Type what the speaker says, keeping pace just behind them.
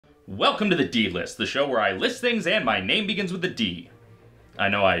Welcome to the D-List, the show where I list things and my name begins with a D. I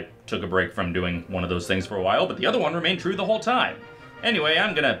know I took a break from doing one of those things for a while, but the other one remained true the whole time. Anyway,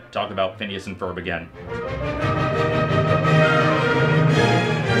 I'm gonna talk about Phineas and Ferb again.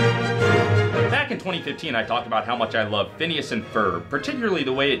 Back in 2015, I talked about how much I love Phineas and Ferb, particularly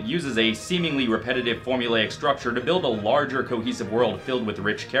the way it uses a seemingly repetitive formulaic structure to build a larger, cohesive world filled with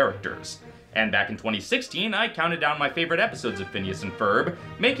rich characters. And back in 2016, I counted down my favorite episodes of Phineas and Ferb,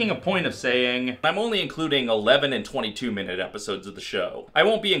 making a point of saying, I'm only including 11 and 22-minute episodes of the show. I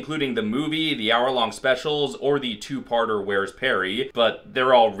won't be including the movie, the hour-long specials, or the two-parter Where's Perry, but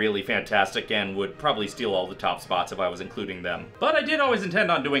they're all really fantastic and would probably steal all the top spots if I was including them. But I did always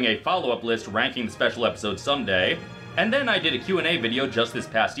intend on doing a follow-up list ranking the special episodes someday. And then I did a Q&A video just this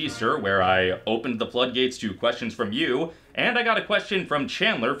past Easter where I opened the floodgates to questions from you, and I got a question from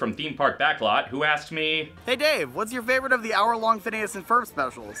Chandler from Theme Park Backlot who asked me, Hey Dave, what's your favorite of the hour-long Phineas and Ferb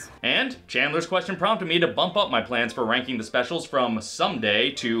specials? And Chandler's question prompted me to bump up my plans for ranking the specials from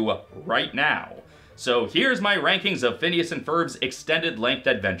someday to right now. So here's my rankings of Phineas and Ferb's extended length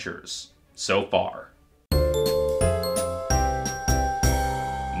adventures so far.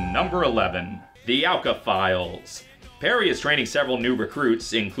 Number 11, The O.W.C.A. Files. Perry is training several new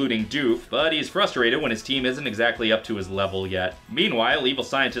recruits, including Doof, but he's frustrated when his team isn't exactly up to his level yet. Meanwhile, evil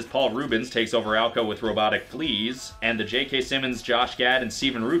scientist Paul Rubens takes over O.W.C.A. with robotic fleas, and the J.K. Simmons, Josh Gad, and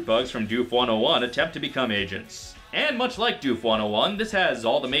Steven Rootbugs from Doof 101 attempt to become agents. And much like Doof 101, this has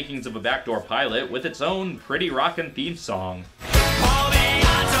all the makings of a backdoor pilot with its own pretty rockin' theme song. All the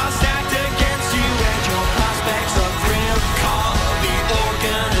odds are stacked against you and your prospects of thrill. Call the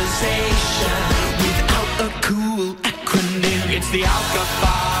organization without a cool acronym. It's the O.W.C.A.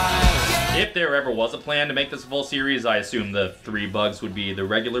 Files. If there ever was a plan to make this a full series, I assume the three bugs would be the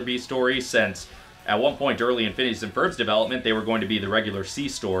regular B story, since at one point early in Phineas and Ferb's development, they were going to be the regular C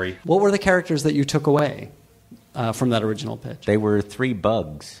story. What were the characters that you took away from that original pitch? They were three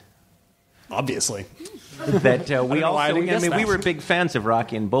bugs. Obviously. That we also, we were that. big fans of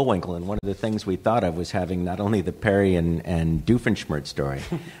Rocky and Bullwinkle, and one of the things we thought of was having not only the Perry and Doofenshmirtz story,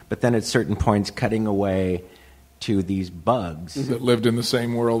 but then at certain points cutting away to these bugs. That lived in the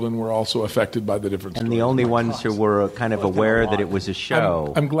same world and were also affected by the different and stories. the only ones who were kind of aware that it was a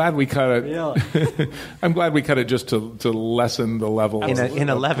show. I'm glad we cut it. I'm glad we cut it just to lessen the level. In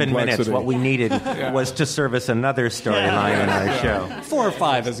 11 minutes, what we needed was to service another storyline in our show. 4 or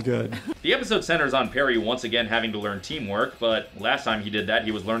 5 is good. The episode centers on Perry once again having to learn teamwork, but last time he did that,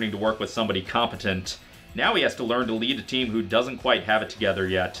 he was learning to work with somebody competent. Now he has to learn to lead a team who doesn't quite have it together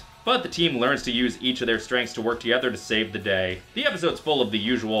yet. But the team learns to use each of their strengths to work together to save the day. The episode's full of the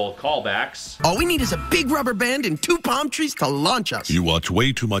usual callbacks. All we need is a big rubber band and 2 palm trees to launch us. You watch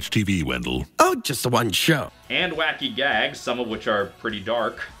way too much TV, Wendell. Oh, just the one show. And wacky gags, some of which are pretty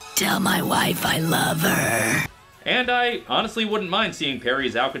dark. Tell my wife I love her. And I honestly wouldn't mind seeing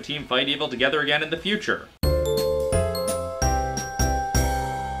Perry's O.W.C.A. team fight evil together again in the future.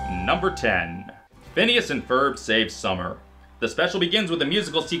 Number 10. Phineas and Ferb Save Summer. The special begins with a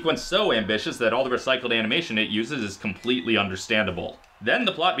musical sequence so ambitious that all the recycled animation it uses is completely understandable. Then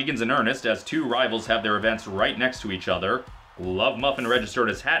the plot begins in earnest as 2 rivals have their events right next to each other. Love Muffin registered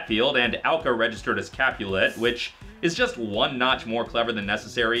as Hatfield and O.W.C.A. registered as Capulet, which is just one notch more clever than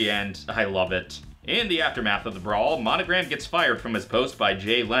necessary, and I love it. In the aftermath of the brawl, Monogram gets fired from his post by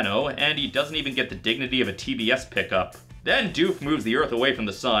Jay Leno, and he doesn't even get the dignity of a TBS pickup. Then Doof moves the Earth away from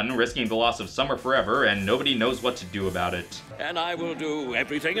the sun, risking the loss of summer forever, and nobody knows what to do about it. And I will do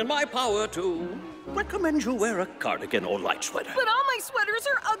everything in my power to recommend you wear a cardigan or light sweater. But all my sweaters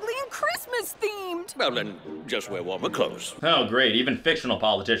are ugly and Christmas themed. Well, then just wear warmer clothes. Oh great, even fictional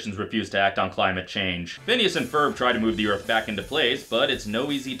politicians refuse to act on climate change. Phineas and Ferb try to move the Earth back into place, but it's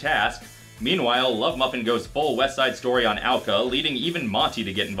no easy task. Meanwhile, Love Muffin goes full West Side Story on O.W.C.A., leading even Monty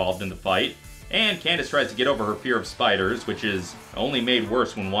to get involved in the fight. And Candace tries to get over her fear of spiders, which is only made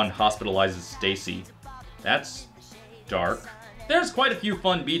worse when one hospitalizes Stacy. That's dark. There's quite a few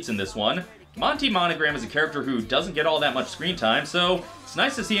fun beats in this one. Monty Monogram is a character who doesn't get all that much screen time, so it's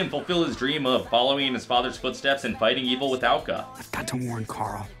nice to see him fulfill his dream of following in his father's footsteps and fighting evil with O.W.C.A. I've got to warn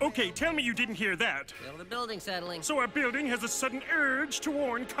Carl. Okay, tell me you didn't hear that. Feel the building settling. So our building has a sudden urge to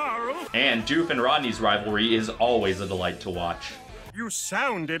warn Carl. And Doof and Rodney's rivalry is always a delight to watch. You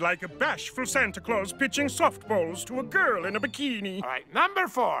sounded like a bashful Santa Claus pitching softballs to a girl in a bikini. All right, number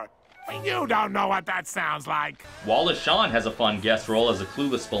 4. You don't know what that sounds like. Wallace Shawn has a fun guest role as a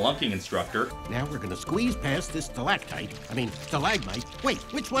clueless spelunking instructor. Now we're gonna squeeze past this stalagmite. Wait,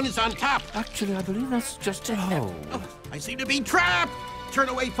 which one is on top? Actually, I believe that's just a hole. Oh, I seem to be trapped. Turn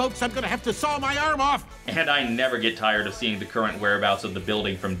away, folks. I'm gonna have to saw my arm off. And I never get tired of seeing the current whereabouts of the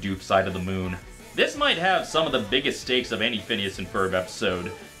building from Doof's side of the moon. This might have some of the biggest stakes of any Phineas and Ferb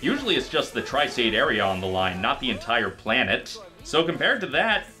episode. Usually it's just the tri-state area on the line, not the entire planet. So compared to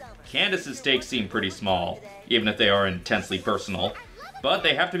that, Candace's stakes seem pretty small, even if they are intensely personal. But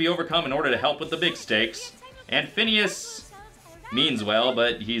they have to be overcome in order to help with the big stakes. And Phineas means well,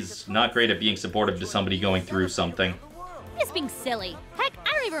 but he's not great at being supportive to somebody going through something. Just being silly. Heck,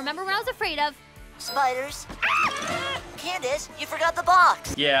 I don't even remember what I was afraid of. Spiders. Candace, you forgot the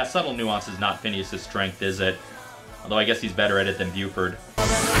box. Yeah, subtle nuance is not Phineas' strength, is it? Although I guess he's better at it than Buford.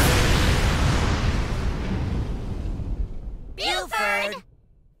 Buford!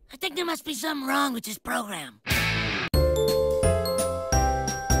 I think there must be something wrong with this program.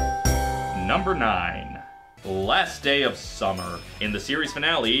 Number 9. Last day of summer. In the series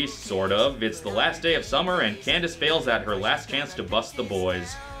finale, sort of, it's the last day of summer and Candace fails at her last chance to bust the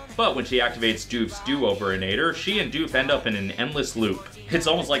boys. But when she activates Doof's do-overinator, she and Doof end up in an endless loop. It's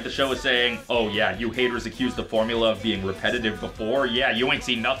almost like the show is saying, oh yeah, you haters accused the formula of being repetitive before, yeah, you ain't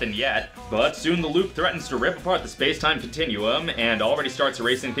seen nothing yet. But soon the loop threatens to rip apart the space-time continuum and already starts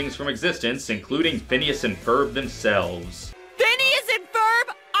erasing things from existence, including Phineas and Ferb themselves. Phineas and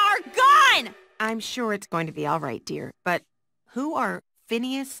Ferb are gone! I'm sure it's going to be all right, dear, but who are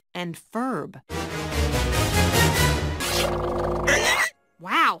Phineas and Ferb?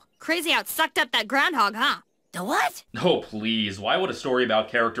 Wow, crazy how it sucked up that groundhog, huh? The what? Oh please, why would a story about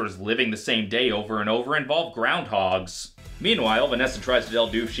characters living the same day over and over involve groundhogs? Meanwhile, Vanessa tries to tell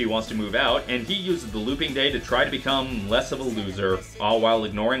Doof she wants to move out, and he uses the looping day to try to become less of a loser, all while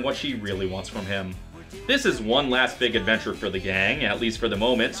ignoring what she really wants from him. This is one last big adventure for the gang, at least for the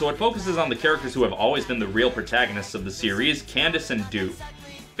moment, so it focuses on the characters who have always been the real protagonists of the series, Candace and Doof.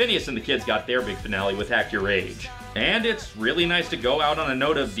 Phineas and the kids got their big finale with Act Your Age. And it's really nice to go out on a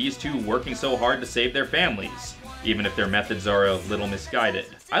note of these two working so hard to save their families, even if their methods are a little misguided.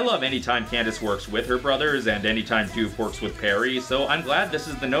 I love anytime Candace works with her brothers and anytime Doof works with Perry, so I'm glad this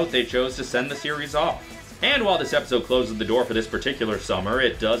is the note they chose to send the series off. And while this episode closes the door for this particular summer,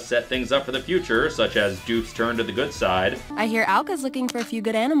 it does set things up for the future, such as Doof's turn to the good side. I hear Alka's looking for a few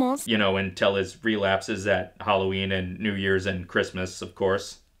good animals. You know, until his relapses at Halloween and New Year's and Christmas, of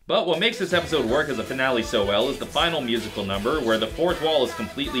course. But what makes this episode work as a finale so well is the final musical number, where the fourth wall is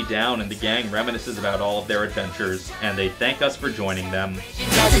completely down and the gang reminisces about all of their adventures, and they thank us for joining them.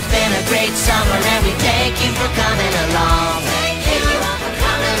 Because it's been a great summer and we thank you for coming along. Thank you for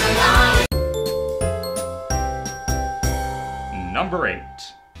coming along. Number 8.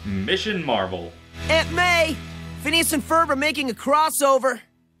 Mission Marvel. Aunt May! Phineas and Ferb are making a crossover.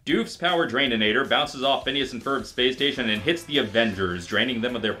 Doof's power draininator bounces off Phineas and Ferb's space station and hits the Avengers, draining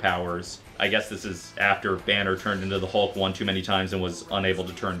them of their powers. I guess this is after Banner turned into the Hulk one too many times and was unable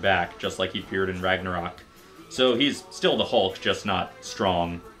to turn back, just like he appeared in Ragnarok. So he's still the Hulk, just not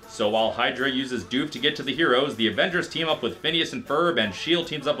strong. So while Hydra uses Doof to get to the heroes, the Avengers team up with Phineas and Ferb, and S.H.I.E.L.D.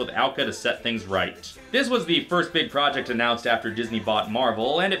 teams up with Alka to set things right. This was the first big project announced after Disney bought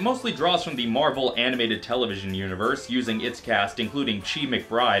Marvel, and it mostly draws from the Marvel animated television universe, using its cast including Chi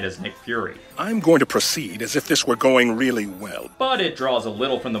McBride as Nick Fury. I'm going to proceed as if this were going really well. But it draws a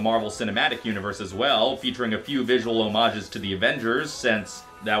little from the Marvel Cinematic Universe as well, featuring a few visual homages to the Avengers, since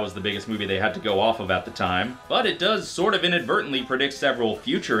that was the biggest movie they had to go off of at the time. But it does sort of inadvertently predict several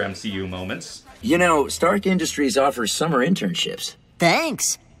future MCU moments. You know, Stark Industries offers summer internships.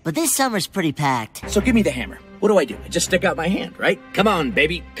 Thanks, but this summer's pretty packed. So give me the hammer. What do? I just stick out my hand, right? Come on,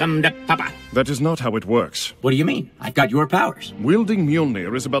 baby. Come to Papa. That is not how it works. What do you mean? I've got your powers. Wielding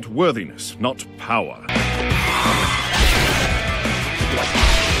Mjolnir is about worthiness, not power.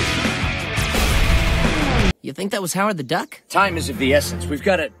 You think that was Howard the Duck? Time is of the essence. We've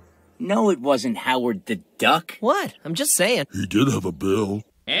got to... No, it wasn't Howard the Duck. What? I'm just saying. He did have a bill.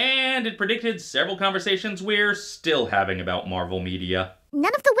 And it predicted several conversations we're still having about Marvel media.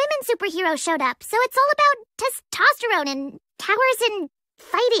 None of the women superheroes showed up, so it's all about testosterone and towers and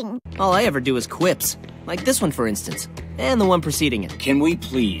fighting. All I ever do is quips. Like this one, for instance. And the one preceding it. Can we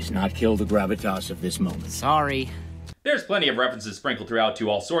please not kill the gravitas of this moment? Sorry. There's plenty of references sprinkled throughout to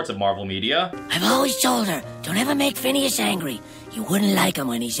all sorts of Marvel media. I've always told her, don't ever make Phineas angry. You wouldn't like him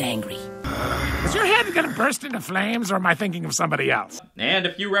when he's angry. Is your head gonna burst into flames, or am I thinking of somebody else? And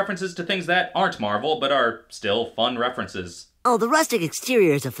a few references to things that aren't Marvel, but are still fun references. Oh, the rustic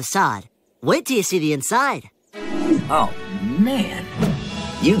exterior is a facade. Wait till you see the inside. Oh, man.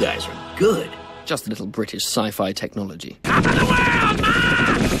 You guys are good. Just a little British sci-fi technology.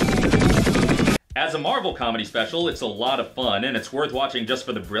 At As a Marvel comedy special, it's a lot of fun, and it's worth watching just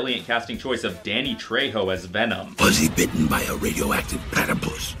for the brilliant casting choice of Danny Trejo as Venom. Was he bitten by a radioactive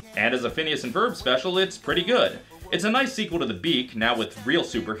platypus? And as a Phineas and Ferb special, it's pretty good. It's a nice sequel to The Beak, now with real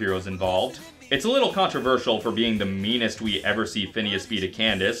superheroes involved. It's a little controversial for being the meanest we ever see Phineas be to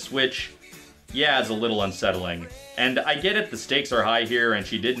Candace, which, yeah, is a little unsettling. And I get it, the stakes are high here, and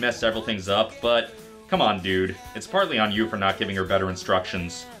she did mess several things up, but come on, dude. It's partly on you for not giving her better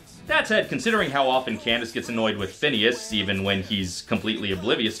instructions. That said, considering how often Candace gets annoyed with Phineas, even when he's completely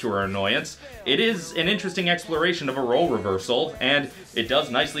oblivious to her annoyance, it is an interesting exploration of a role reversal, and it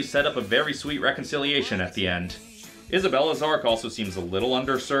does nicely set up a very sweet reconciliation at the end. Isabella's arc also seems a little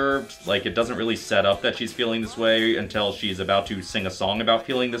underserved, like it doesn't really set up that she's feeling this way until she's about to sing a song about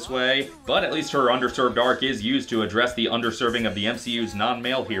feeling this way, but at least her underserved arc is used to address the underserving of the MCU's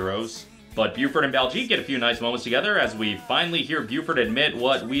non-male heroes. But Buford and Baljeet get a few nice moments together as we finally hear Buford admit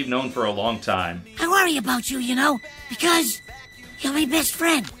what we've known for a long time. I worry about you, you know, because you're my best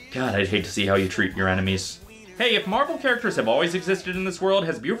friend. God, I'd hate to see how you treat your enemies. Hey, if Marvel characters have always existed in this world,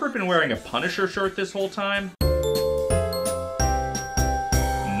 has Buford been wearing a Punisher shirt this whole time?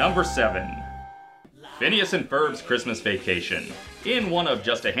 Number 7. Phineas and Ferb's Christmas Vacation. In one of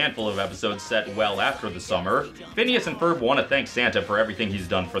just a handful of episodes set well after the summer, Phineas and Ferb want to thank Santa for everything he's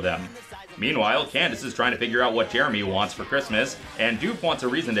done for them. Meanwhile, Candace is trying to figure out what Jeremy wants for Christmas, and Doof wants a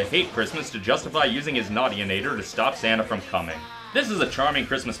reason to hate Christmas to justify using his Naughty-inator to stop Santa from coming. This is a charming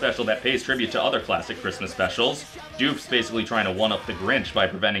Christmas special that pays tribute to other classic Christmas specials. Doof's basically trying to one-up the Grinch by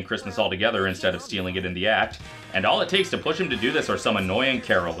preventing Christmas altogether instead of stealing it in the act, and all it takes to push him to do this are some annoying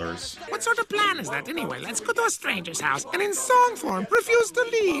carolers. What sort of plan is that anyway? Let's go to a stranger's house and in song form refuse to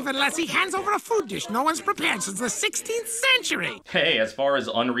leave unless he hands over a food dish no one's prepared since the 16th century. Hey, as far as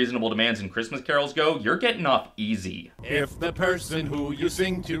unreasonable demands in Christmas carols go, you're getting off easy. If the person who you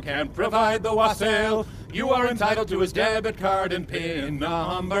sing to can provide the wassail, you are entitled to his debit card and PIN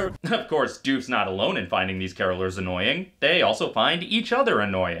number. Of course, Doof's not alone in finding these carolers annoying. They also find each other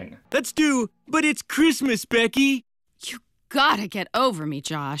annoying. Let's do, but it's Christmas, Becky. You gotta get over me,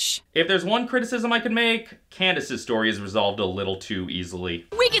 Josh. If there's one criticism I could make, Candace's story is resolved a little too easily.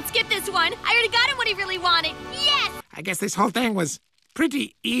 We can skip this one. I already got him what he really wanted. Yes! I guess this whole thing was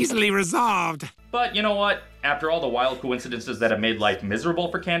pretty easily resolved. But you know what? After all the wild coincidences that have made life miserable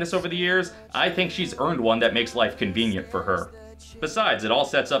for Candace over the years, I think she's earned one that makes life convenient for her. Besides, it all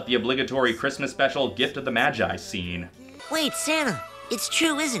sets up the obligatory Christmas special Gift of the Magi scene. Wait, Santa, it's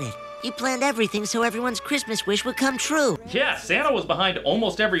true, isn't it? You planned everything so everyone's Christmas wish would come true. Yeah, Santa was behind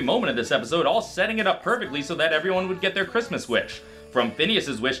almost every moment of this episode, all setting it up perfectly so that everyone would get their Christmas wish. From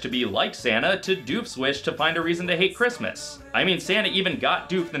Phineas's wish to be like Santa to Doof's wish to find a reason to hate Christmas. I mean, Santa even got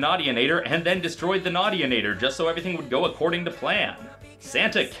Doof the Naughty-inator and then destroyed the Naughty-inator just so everything would go according to plan.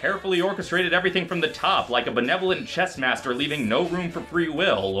 Santa carefully orchestrated everything from the top, like a benevolent chess master leaving no room for free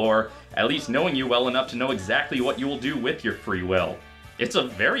will, or at least knowing you well enough to know exactly what you will do with your free will. It's a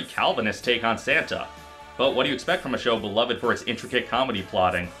very Calvinist take on Santa. But what do you expect from a show beloved for its intricate comedy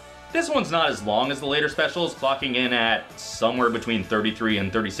plotting? This one's not as long as the later specials, clocking in at somewhere between 33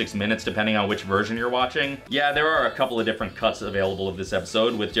 and 36 minutes depending on which version you're watching. Yeah, there are a couple of different cuts available of this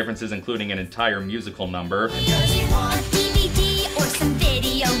episode, with differences including an entire musical number. Does he want DVD or some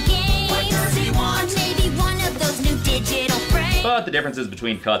video games? What does he want? Maybe one of those new digital frames. But the differences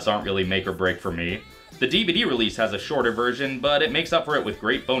between cuts aren't really make or break for me. The DVD release has a shorter version, but it makes up for it with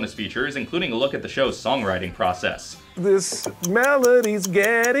great bonus features, including a look at the show's songwriting process. This melody's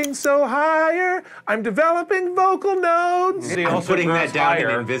getting so higher. I'm developing vocal notes. I'm putting that down in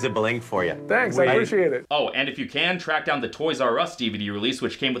invisible ink for you. Thanks, I appreciate it. Oh, and if you can, track down the Toys R Us DVD release,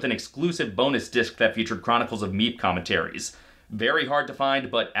 which came with an exclusive bonus disc that featured Chronicles of Meep commentaries. Very hard to find,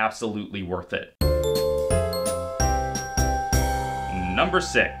 but absolutely worth it. Number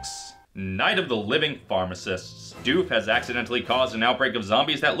 6. Night of the Living Pharmacists. Doof has accidentally caused an outbreak of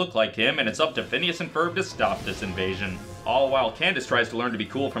zombies that look like him, and it's up to Phineas and Ferb to stop this invasion. All while Candace tries to learn to be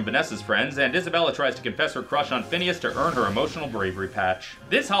cool from Vanessa's friends, and Isabella tries to confess her crush on Phineas to earn her emotional bravery patch.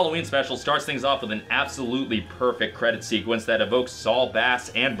 This Halloween special starts things off with an absolutely perfect credit sequence that evokes Saul Bass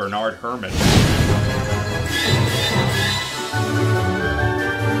and Bernard Herrmann.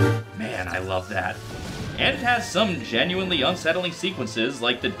 Man, I love that. And it has some genuinely unsettling sequences,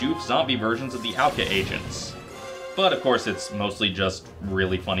 like the Doof zombie versions of the O.W.C.A agents. But of course, it's mostly just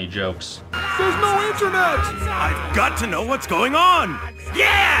really funny jokes. There's no internet! I've got to know what's going on!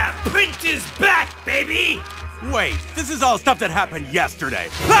 Yeah! Print is back, baby! Wait, this is all stuff that happened yesterday.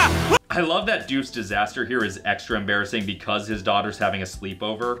 Ha! I love that Doof's disaster here is extra embarrassing because his daughter's having a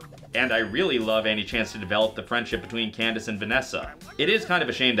sleepover. And I really love any chance to develop the friendship between Candace and Vanessa. It is kind of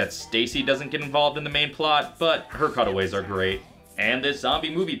a shame that Stacy doesn't get involved in the main plot, but her cutaways are great. And this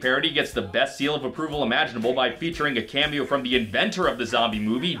zombie movie parody gets the best seal of approval imaginable by featuring a cameo from the inventor of the zombie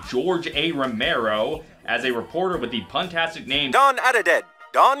movie, George A. Romero, as a reporter with the puntastic name Don Adaded.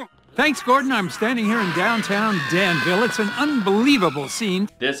 Don? Thanks, Gordon. I'm standing here in downtown Danville. It's an unbelievable scene.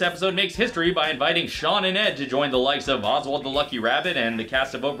 This episode makes history by inviting Sean and Ed to join the likes of Oswald the Lucky Rabbit and the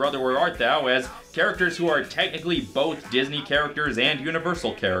cast of Oh Brother Where Art Thou as characters who are technically both Disney characters and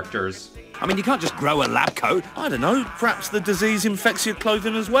Universal characters. I mean, you can't just grow a lab coat. I don't know, perhaps the disease infects your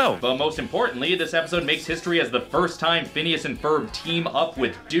clothing as well. But most importantly, this episode makes history as the first time Phineas and Ferb team up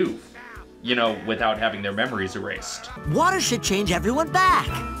with Doof. You know, without having their memories erased. Water should change everyone back.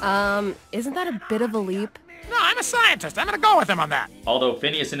 Isn't that a bit of a leap? No, I'm a scientist. I'm gonna go with him on that. Although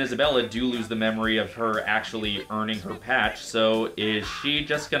Phineas and Isabella do lose the memory of her actually earning her patch, so is she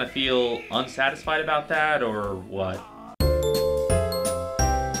just gonna feel unsatisfied about that, or what?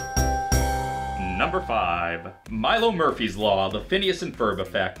 Number 5. Milo Murphy's Law, the Phineas and Ferb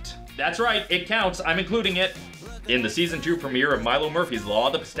effect. That's right, it counts, I'm including it. In the Season 2 premiere of Milo Murphy's Law,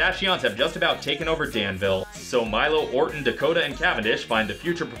 the Pistachions have just about taken over Danville. So Milo, Orton, Dakota, and Cavendish find the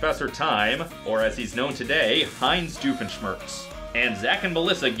future Professor Time, or as he's known today, Heinz Doofenshmirtz. And Zach and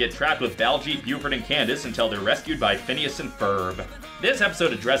Melissa get trapped with Baljeet, Buford, and Candace until they're rescued by Phineas and Ferb. This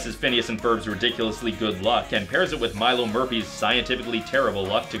episode addresses Phineas and Ferb's ridiculously good luck and pairs it with Milo Murphy's scientifically terrible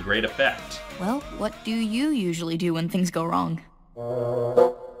luck to great effect. Well, what do you usually do when things go wrong?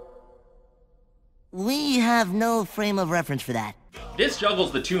 We have no frame of reference for that. This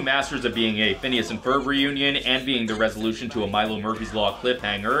juggles the two masters of being a Phineas and Ferb reunion and being the resolution to a Milo Murphy's Law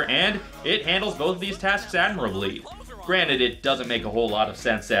cliffhanger, and it handles both of these tasks admirably. Granted, it doesn't make a whole lot of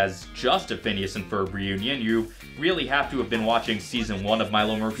sense as just a Phineas and Ferb reunion. You really have to have been watching Season 1 of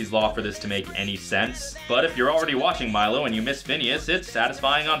Milo Murphy's Law for this to make any sense. But if you're already watching Milo and you miss Phineas, it's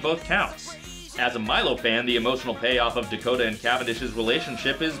satisfying on both counts. As a Milo fan, the emotional payoff of Dakota and Cavendish's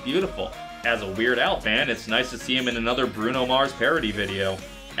relationship is beautiful. As a Weird Al fan, it's nice to see him in another Bruno Mars parody video.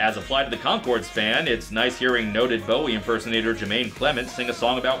 As a Flight of the Conchords fan, it's nice hearing noted Bowie impersonator Jermaine Clement sing a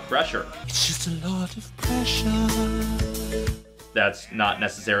song about pressure. It's just a lot of pressure. That's not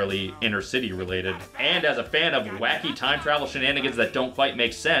necessarily inner city related. And as a fan of wacky time travel shenanigans that don't quite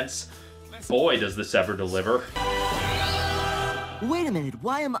make sense, boy does this ever deliver. Wait a minute,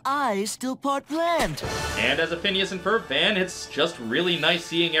 why am I still part plant? And as a Phineas and Ferb fan, it's just really nice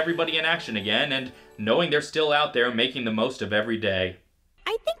seeing everybody in action again and knowing they're still out there making the most of every day.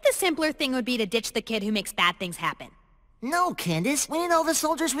 I think the simpler thing would be to ditch the kid who makes bad things happen. No, Candace, we need all the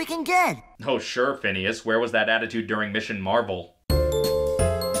soldiers we can get. Oh sure, Phineas, where was that attitude during Mission Marvel?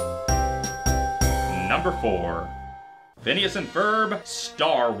 Number 4. Phineas and Ferb,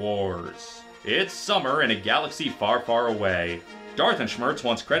 Star Wars. It's summer in a galaxy far, far away. Darthenshmirtz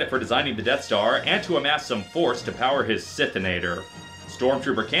wants credit for designing the Death Star and to amass some force to power his Sithinator.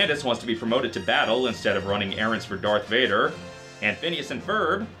 Stormtrooper Candace wants to be promoted to battle instead of running errands for Darth Vader. And Phineas and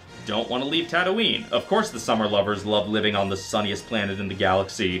Ferb don't want to leave Tatooine. Of course the summer lovers love living on the sunniest planet in the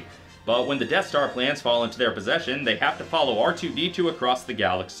galaxy. But when the Death Star plans fall into their possession, they have to follow R2-D2 across the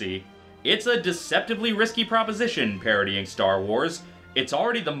galaxy. It's a deceptively risky proposition, parodying Star Wars. It's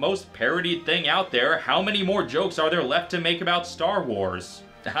already the most parodied thing out there. How many more jokes are there left to make about Star Wars?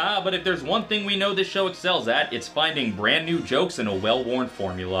 But if there's one thing we know this show excels at, it's finding brand new jokes in a well-worn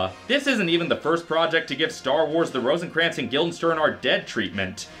formula. This isn't even the first project to give Star Wars the Rosencrantz and Guildenstern are dead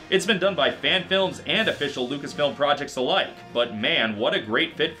treatment. It's been done by fan films and official Lucasfilm projects alike. But man, what a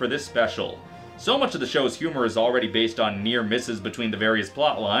great fit for this special. So much of the show's humor is already based on near misses between the various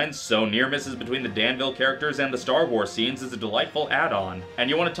plot lines, so near misses between the Danville characters and the Star Wars scenes is a delightful add-on. And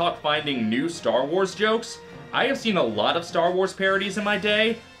you want to talk finding new Star Wars jokes? I have seen a lot of Star Wars parodies in my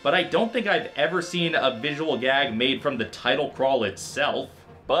day, but I don't think I've ever seen a visual gag made from the title crawl itself.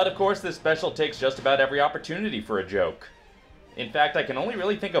 But of course this special takes just about every opportunity for a joke. In fact, I can only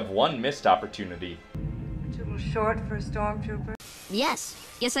really think of one missed opportunity. Too short for a stormtrooper? Yes,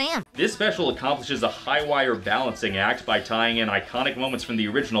 I am. This special accomplishes a high-wire balancing act by tying in iconic moments from the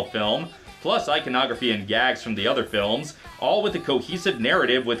original film, plus iconography and gags from the other films, all with a cohesive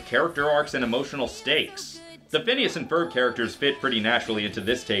narrative with character arcs and emotional stakes. The Phineas and Ferb characters fit pretty naturally into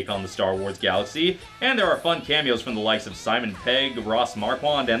this take on the Star Wars galaxy, and there are fun cameos from the likes of Simon Pegg, Ross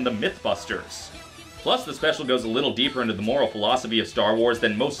Marquand, and the Mythbusters. Plus, the special goes a little deeper into the moral philosophy of Star Wars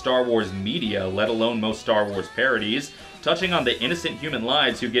than most Star Wars media, let alone most Star Wars parodies, touching on the innocent human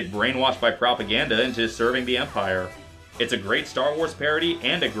lives who get brainwashed by propaganda into serving the Empire. It's a great Star Wars parody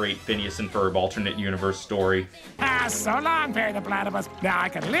and a great Phineas and Ferb alternate universe story. So long, Perry the Platypus. Now I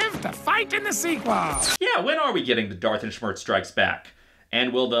can live to fight in the sequel. Yeah, when are we getting the Darth and Schmurtz Strikes Back?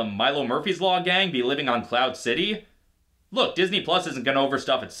 And will the Milo Murphy's Law gang be living on Cloud City? Look, Disney Plus isn't gonna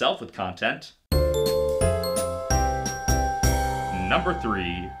overstuff itself with content. Number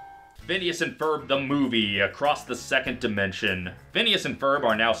 3. Phineas and Ferb the movie, Across the Second Dimension. Phineas and Ferb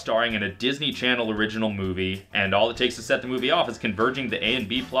are now starring in a Disney Channel original movie, and all it takes to set the movie off is converging the A and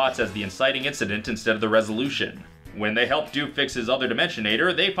B plots as the inciting incident instead of the resolution. When they help Doof fix his other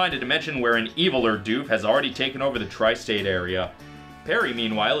Dimensionator, they find a dimension where an eviler Doof has already taken over the tri-state area. Perry,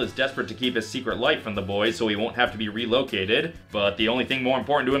 meanwhile, is desperate to keep his secret life from the boys so he won't have to be relocated, but the only thing more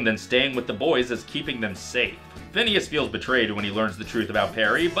important to him than staying with the boys is keeping them safe. Phineas feels betrayed when he learns the truth about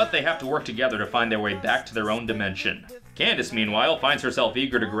Perry, but they have to work together to find their way back to their own dimension. Candace, meanwhile, finds herself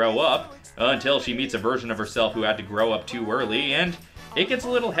eager to grow up, until she meets a version of herself who had to grow up too early, and it gets a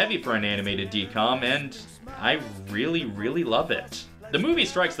little heavy for an animated DCOM, and I really, really love it. The movie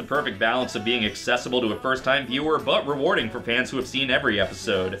strikes the perfect balance of being accessible to a first-time viewer, but rewarding for fans who have seen every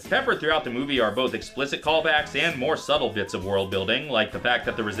episode. Peppered throughout the movie are both explicit callbacks and more subtle bits of world-building, like the fact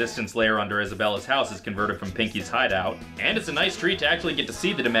that the resistance layer under Isabella's house is converted from Pinky's hideout. And it's a nice treat to actually get to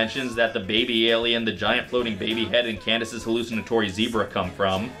see the dimensions that the baby alien, the giant floating baby head, and Candace's hallucinatory zebra come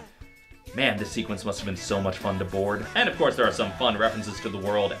from. Man, this sequence must have been so much fun to board. And of course there are some fun references to the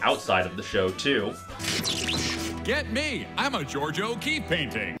world outside of the show, too. Get me! I'm a George O'Keeffe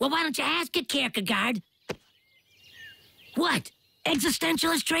painting. Well, why don't you ask it, Kierkegaard? What?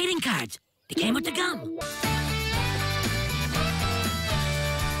 Existentialist trading cards. They came with the gum.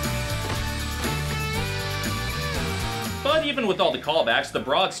 But even with all the callbacks, the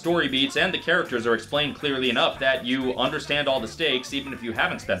broad story beats and the characters are explained clearly enough that you understand all the stakes even if you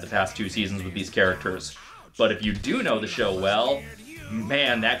haven't spent the past 2 seasons with these characters. But if you do know the show well,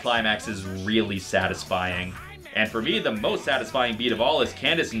 man, that climax is really satisfying. And for me, the most satisfying beat of all is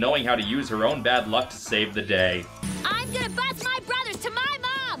Candace knowing how to use her own bad luck to save the day. I'm gonna bus my brothers to my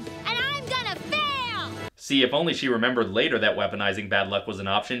mom, and I'm gonna fail! See, if only she remembered later that weaponizing bad luck was an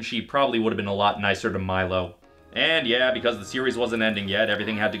option, she probably would have been a lot nicer to Milo. And yeah, because the series wasn't ending yet,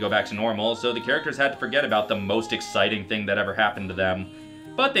 everything had to go back to normal, so the characters had to forget about the most exciting thing that ever happened to them.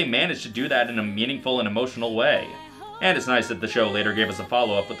 But they managed to do that in a meaningful and emotional way. And it's nice that the show later gave us a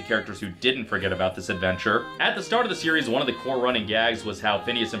follow-up with the characters who didn't forget about this adventure. At the start of the series, one of the core running gags was how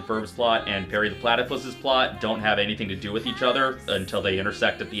Phineas and Ferb's plot and Perry the Platypus's plot don't have anything to do with each other until they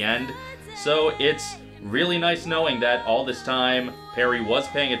intersect at the end. So it's really nice knowing that all this time, Perry was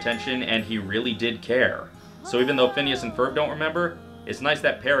paying attention and he really did care. So even though Phineas and Ferb don't remember, it's nice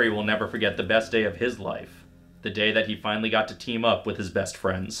that Perry will never forget the best day of his life. The day that he finally got to team up with his best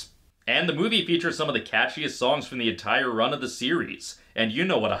friends. And the movie features some of the catchiest songs from the entire run of the series. And you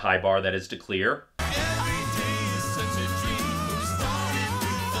know what a high bar that is to clear.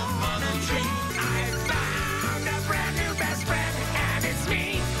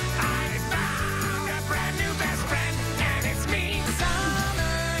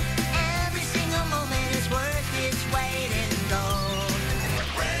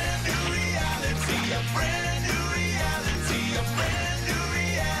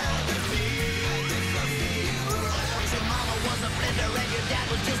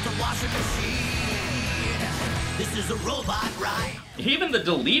 This is a robot, right? Even the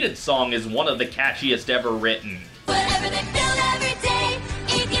deleted song is one of the catchiest ever written. Whatever they build every day,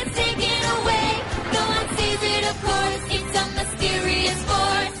 it gets taken away. No one sees it, of course, it's a mysterious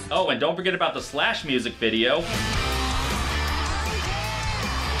force. Oh, and don't forget about the Slash music video.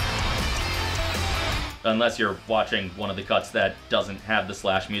 Unless you're watching one of the cuts that doesn't have the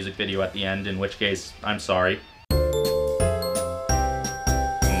Slash music video at the end, in which case, I'm sorry.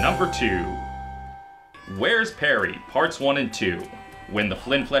 Number 2. Where's Perry? Parts 1 and 2. When the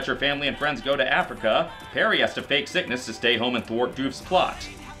Flynn Fletcher family and friends go to Africa, Perry has to fake sickness to stay home and thwart Doof's plot.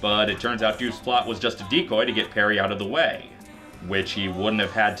 But it turns out Doof's plot was just a decoy to get Perry out of the way. Which he wouldn't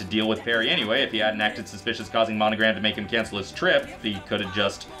have had to deal with Perry anyway if he hadn't acted suspicious, causing Monogram to make him cancel his trip. He could have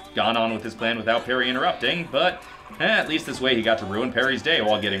just gone on with his plan without Perry interrupting, but at least this way he got to ruin Perry's day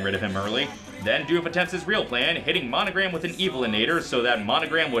while getting rid of him early. Then Doof attempts his real plan, hitting Monogram with an Evilinator so that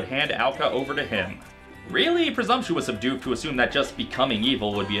Monogram would hand Alka over to him. Really presumptuous of Doof to assume that just becoming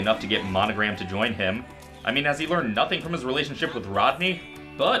evil would be enough to get Monogram to join him. I mean, has he learned nothing from his relationship with Rodney?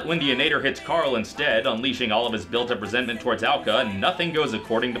 But when the Inator hits Carl instead, unleashing all of his built-up resentment towards Alka, nothing goes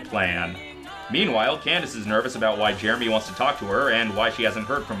according to plan. Meanwhile, Candace is nervous about why Jeremy wants to talk to her and why she hasn't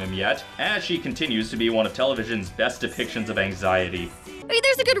heard from him yet, as she continues to be one of television's best depictions of anxiety. Maybe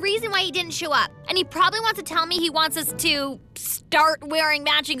there's a good reason why he didn't show up. And he probably wants to tell me he wants us to start wearing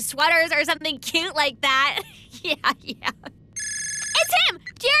matching sweaters or something cute like that. Yeah. It's him!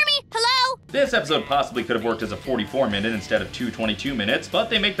 Jeremy, hello? This episode possibly could have worked as a 44-minute instead of 2 22-minutes, but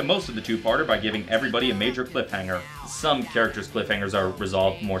they make the most of the two-parter by giving everybody a major cliffhanger. Some characters' cliffhangers are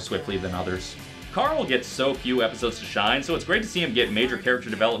resolved more swiftly than others. Carl gets so few episodes to shine, so it's great to see him get major character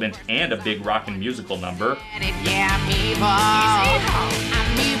development and a big rockin' musical number. Yeah, I'm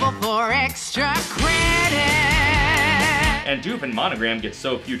evil for extra credit. And Doof and Monogram get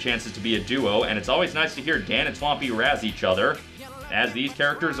so few chances to be a duo, and it's always nice to hear Dan and Swampy razz each other. As these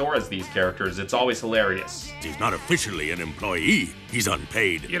characters or as these characters, it's always hilarious. He's not officially an employee. He's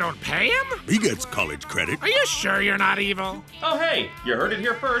unpaid. You don't pay him? He gets college credit. Are you sure you're not evil? Oh hey, you heard it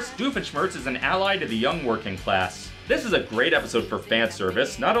here first. Doofenshmirtz is an ally to the young working class. This is a great episode for fan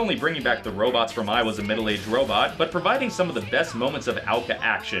service, not only bringing back the robots from I Was a Middle-Aged Robot, but providing some of the best moments of Alka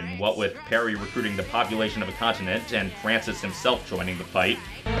action, what with Perry recruiting the population of a continent and Francis himself joining the fight.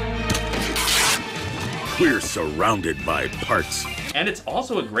 We're surrounded by parts. And it's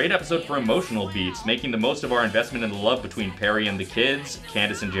also a great episode for emotional beats, making the most of our investment in the love between Perry and the kids,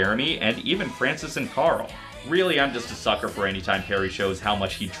 Candace and Jeremy, and even Francis and Carl. Really, I'm just a sucker for any time Perry shows how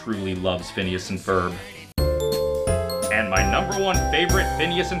much he truly loves Phineas and Ferb. And my #1 favorite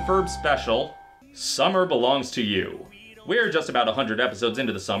Phineas and Ferb special, Summer Belongs to You. We're just about 100 episodes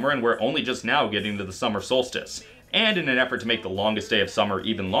into the summer, and we're only just now getting to the summer solstice. And in an effort to make the longest day of summer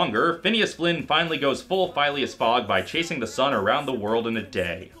even longer, Phineas Flynn finally goes full Phileas Fogg by chasing the sun around the world in a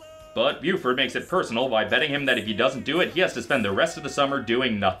day. But Buford makes it personal by betting him that if he doesn't do it, he has to spend the rest of the summer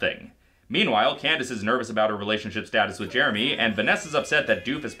doing nothing. Meanwhile, Candace is nervous about her relationship status with Jeremy, and Vanessa's upset that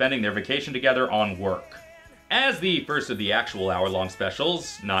Doof is spending their vacation together on work. As the first of the actual hour-long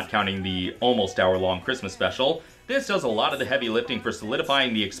specials, not counting the almost hour-long Christmas special, this does a lot of the heavy lifting for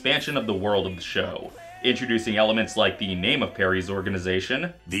solidifying the expansion of the world of the show. Introducing elements like the name of Perry's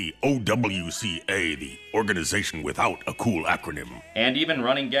organization, the O.W.C.A, the organization without a cool acronym, and even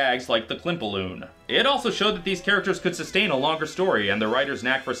running gags like the Klimpaloon. It also showed that these characters could sustain a longer story, and the writer's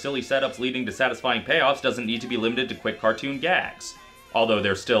knack for silly setups leading to satisfying payoffs doesn't need to be limited to quick cartoon gags. Although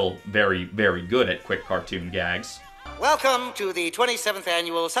they're still very, very good at quick cartoon gags. Welcome to the 27th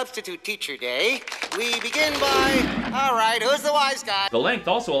Annual Substitute Teacher Day. We begin by, all right, who's the wise guy? The length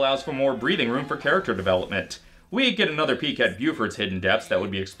also allows for more breathing room for character development. We get another peek at Buford's hidden depths that would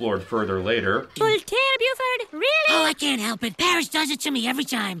be explored further later. Lieutenant Buford, really? Oh, I can't help it. Parrish does it to me every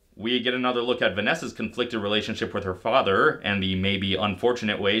time. We get another look at Vanessa's conflicted relationship with her father, and the maybe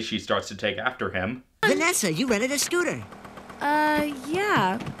unfortunate ways she starts to take after him. Vanessa, you rented a scooter.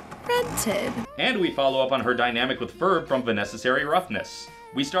 Yeah. Rented. And we follow up on her dynamic with Ferb from The Necessary Roughness.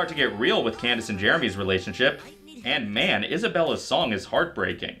 We start to get real with Candace and Jeremy's relationship, and man, Isabella's song is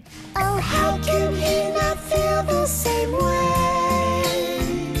heartbreaking. Oh, how can he not feel the same way?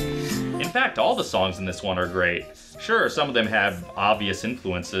 In fact, all the songs in this one are great. Sure, some of them have obvious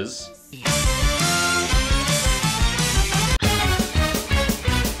influences.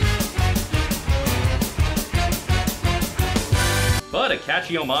 But a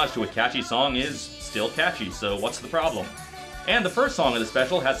catchy homage to a catchy song is still catchy, so what's the problem? And the first song of the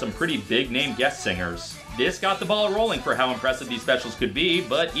special has some pretty big-name guest singers. This got the ball rolling for how impressive these specials could be,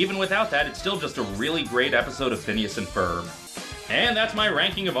 but even without that, it's still just a really great episode of Phineas and Ferb. And that's my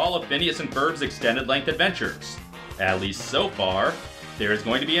ranking of all of Phineas and Ferb's extended-length adventures. At least so far. There is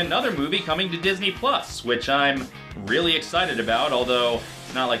going to be another movie coming to Disney+, which I'm really excited about, although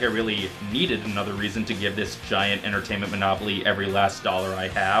it's not like I really needed another reason to give this giant entertainment monopoly every last dollar I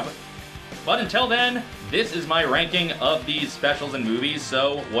have. But until then, this is my ranking of these specials and movies,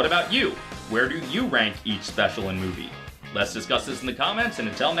 so what about you? Where do you rank each special and movie? Let's discuss this in the comments, and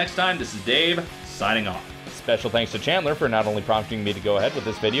until next time, this is Dave, signing off. Special thanks to Chandler for not only prompting me to go ahead with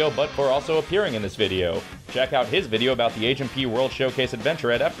this video, but for also appearing in this video. Check out his video about the H&P World Showcase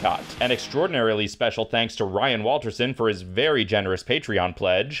Adventure at Epcot. An extraordinarily special thanks to Ryan Walterson for his very generous Patreon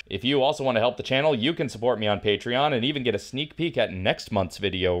pledge. If you also want to help the channel, you can support me on Patreon and even get a sneak peek at next month's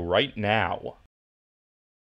video right now.